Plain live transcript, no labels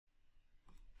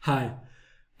Hi,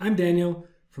 I'm Daniel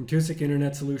from Tusek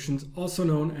Internet Solutions, also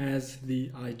known as the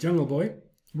iJungle Boy.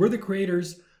 We're the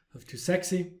creators of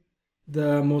Tusexy,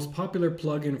 the most popular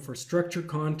plugin for structured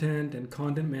content and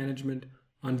content management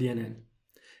on DNN.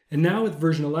 And now with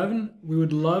version 11, we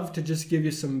would love to just give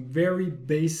you some very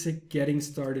basic getting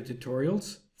started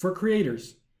tutorials for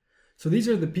creators. So these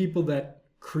are the people that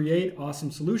create awesome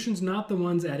solutions, not the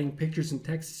ones adding pictures and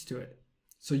texts to it.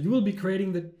 So you will be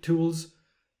creating the tools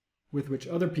with which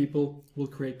other people will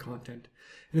create content.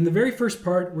 And in the very first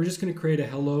part, we're just going to create a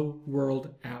Hello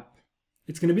World app.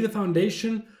 It's going to be the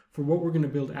foundation for what we're going to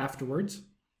build afterwards.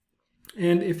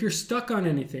 And if you're stuck on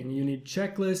anything, you need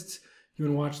checklists, you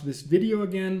want to watch this video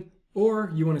again, or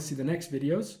you want to see the next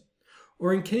videos,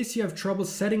 or in case you have trouble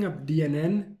setting up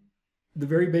DNN the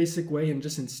very basic way and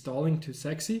just installing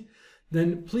Tusexy,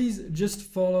 then please just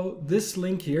follow this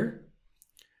link here.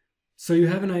 So you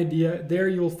have an idea. There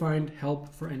you will find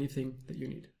help for anything that you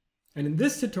need. And in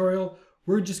this tutorial,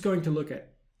 we're just going to look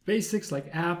at basics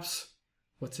like apps,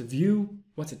 what's a view,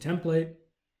 what's a template,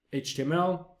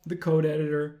 HTML, the code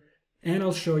editor, and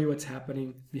I'll show you what's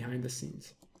happening behind the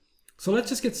scenes. So let's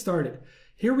just get started.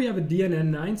 Here we have a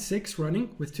DNN-9.6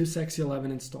 running with Tusexy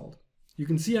 11 installed. You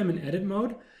can see I'm in edit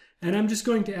mode, and I'm just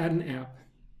going to add an app.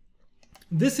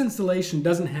 This installation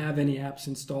doesn't have any apps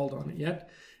installed on it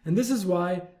yet, and this is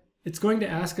why it's going to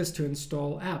ask us to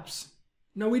install apps.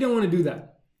 Now we don't want to do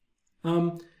that.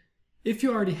 If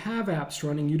you already have apps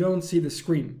running, you don't see the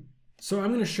screen. So I'm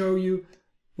going to show you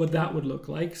what that would look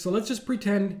like. So let's just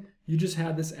pretend you just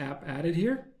had this app added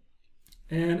here.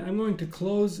 And I'm going to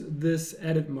close this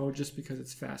edit mode just because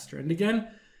it's faster. And again,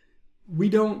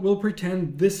 we'll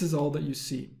pretend this is all that you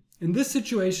see. In this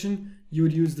situation, you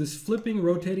would use this flipping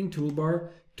rotating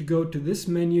toolbar to go to this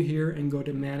menu here and go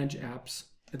to manage apps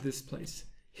at this place.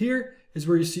 Here is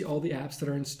where you see all the apps that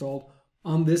are installed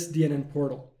on this DNN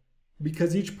portal,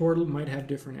 because each portal might have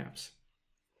different apps.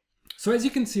 So as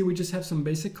you can see, we just have some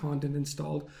basic content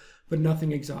installed, but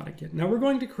nothing exotic yet. Now we're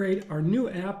going to create our new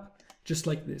app just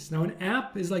like this. Now an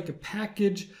app is like a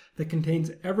package that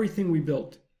contains everything we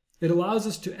built. It allows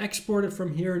us to export it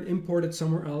from here and import it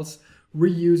somewhere else,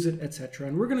 reuse it, etc.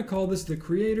 And we're going to call this the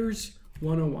Creators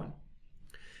 101.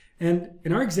 And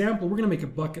in our example, we're going to make a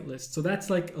bucket list. So that's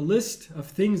like a list of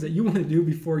things that you want to do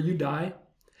before you die.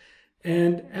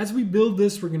 And as we build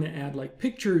this, we're going to add like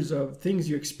pictures of things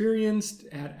you experienced,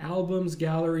 add albums,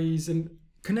 galleries, and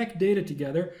connect data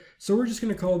together. So we're just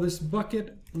going to call this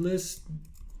bucket list.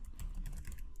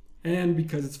 And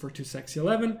because it's for Tusexy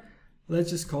 11, let's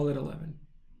just call it 11.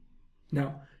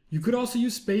 Now, you could also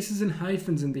use spaces and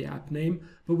hyphens in the app name,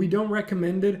 but we don't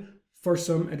recommend it for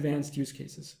some advanced use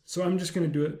cases. So I'm just going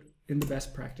to do it in the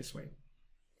best practice way.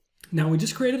 Now we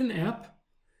just created an app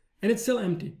and it's still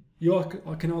empty. You all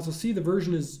can also see the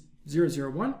version is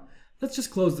 001. Let's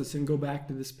just close this and go back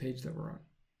to this page that we're on.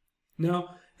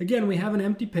 Now, again, we have an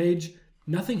empty page.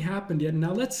 Nothing happened yet.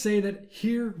 Now let's say that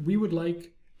here we would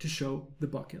like to show the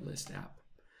bucket list app.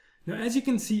 Now, as you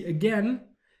can see, again,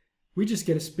 we just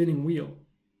get a spinning wheel.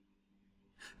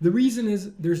 The reason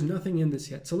is there's nothing in this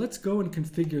yet. So let's go and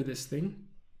configure this thing.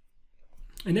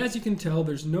 And as you can tell,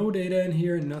 there's no data in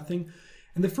here and nothing.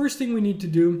 And the first thing we need to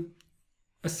do,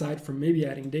 aside from maybe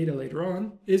adding data later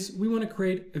on, is we want to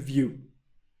create a view.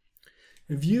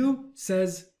 A view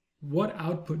says what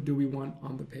output do we want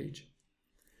on the page.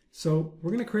 So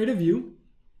we're going to create a view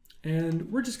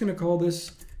and we're just going to call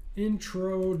this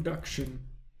introduction,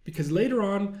 because later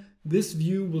on this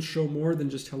view will show more than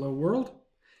just hello world.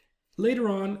 Later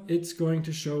on, it's going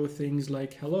to show things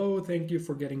like, hello, thank you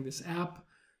for getting this app.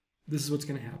 This is what's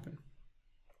going to happen.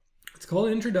 It's called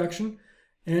an introduction.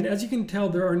 And as you can tell,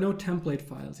 there are no template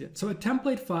files yet. So a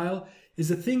template file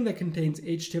is a thing that contains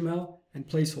HTML and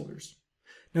placeholders.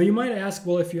 Now you might ask,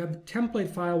 well, if you have a template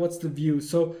file, what's the view?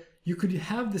 So you could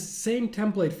have the same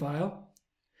template file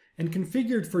and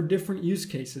configure it for different use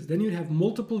cases. Then you'd have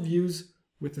multiple views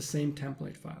with the same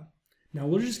template file. Now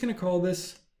we're just going to call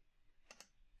this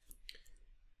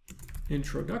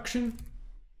introduction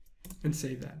and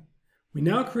save that. We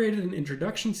now created an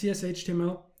introduction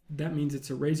CS.html. That means it's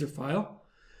a razor file.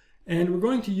 And we're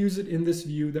going to use it in this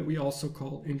view that we also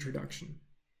call introduction.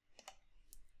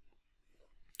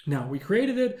 Now we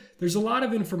created it. There's a lot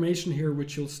of information here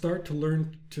which you'll start to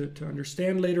learn to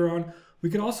understand later on. We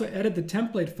can also edit the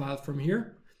template file from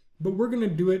here, but we're going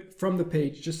to do it from the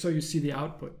page just so you see the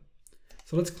output.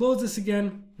 So let's close this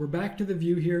again. We're back to the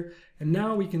view here. And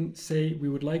now we can say we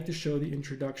would like to show the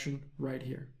introduction right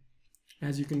here.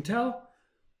 As you can tell,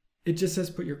 it just says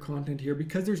put your content here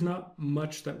because there's not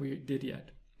much that we did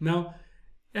yet. Now,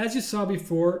 as you saw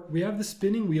before, we have the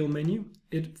spinning wheel menu.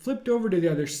 It flipped over to the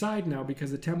other side now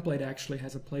because the template actually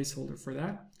has a placeholder for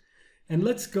that. And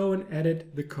let's go and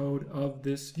edit the code of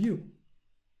this view.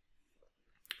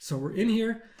 So we're in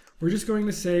here. We're just going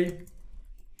to say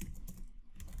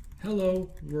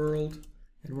hello world,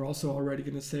 and we're also already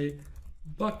going to say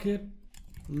bucket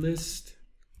list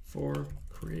for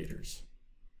creators.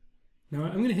 Now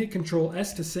I'm going to hit Control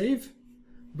S to save,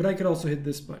 but I could also hit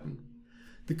this button.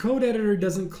 The code editor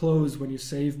doesn't close when you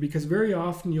save because very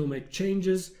often you'll make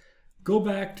changes, go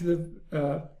back to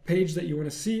the page that you want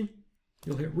to see,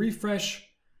 you'll hit refresh,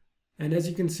 and as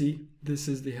you can see, this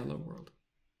is the hello world.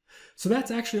 So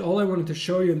that's actually all I wanted to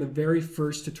show you in the very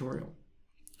first tutorial.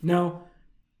 Now,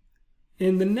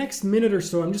 in the next minute or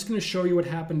so, I'm just going to show you what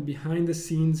happened behind the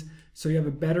scenes so you have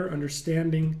a better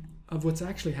understanding of what's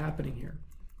actually happening here.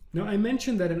 Now, I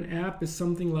mentioned that an app is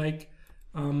something like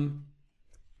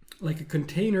a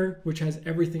container which has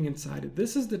everything inside it.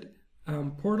 This is the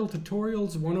Portal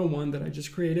Tutorials 101 that I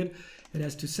just created. It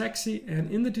has TooSexy,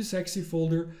 and in the TooSexy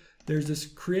folder, there's this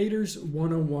Creators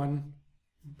 101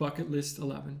 bucket list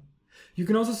 11. You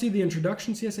can also see the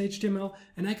introduction CSS/HTML,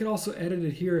 and I could also edit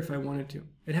it here if I wanted to.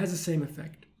 It has the same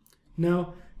effect.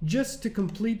 Now, just to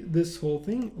complete this whole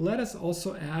thing, let us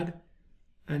also add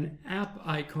an app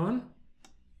icon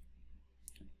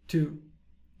to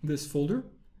this folder.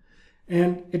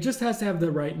 And it just has to have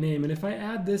the right name. And if I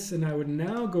add this and I would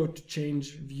now go to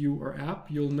change view or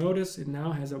app, you'll notice it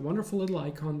now has a wonderful little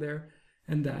icon there,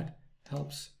 and that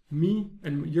helps me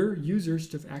and your users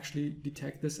to actually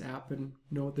detect this app and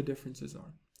know what the differences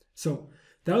are. So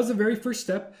that was the very first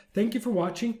step. Thank you for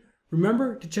watching.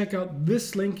 Remember to check out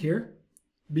this link here,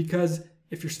 because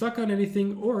if you're stuck on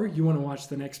anything or you want to watch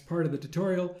the next part of the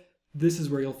tutorial, this is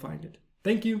where you'll find it.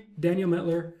 Thank you, Daniel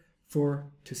Mettler, for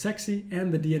TooSexy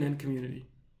and the DNN community.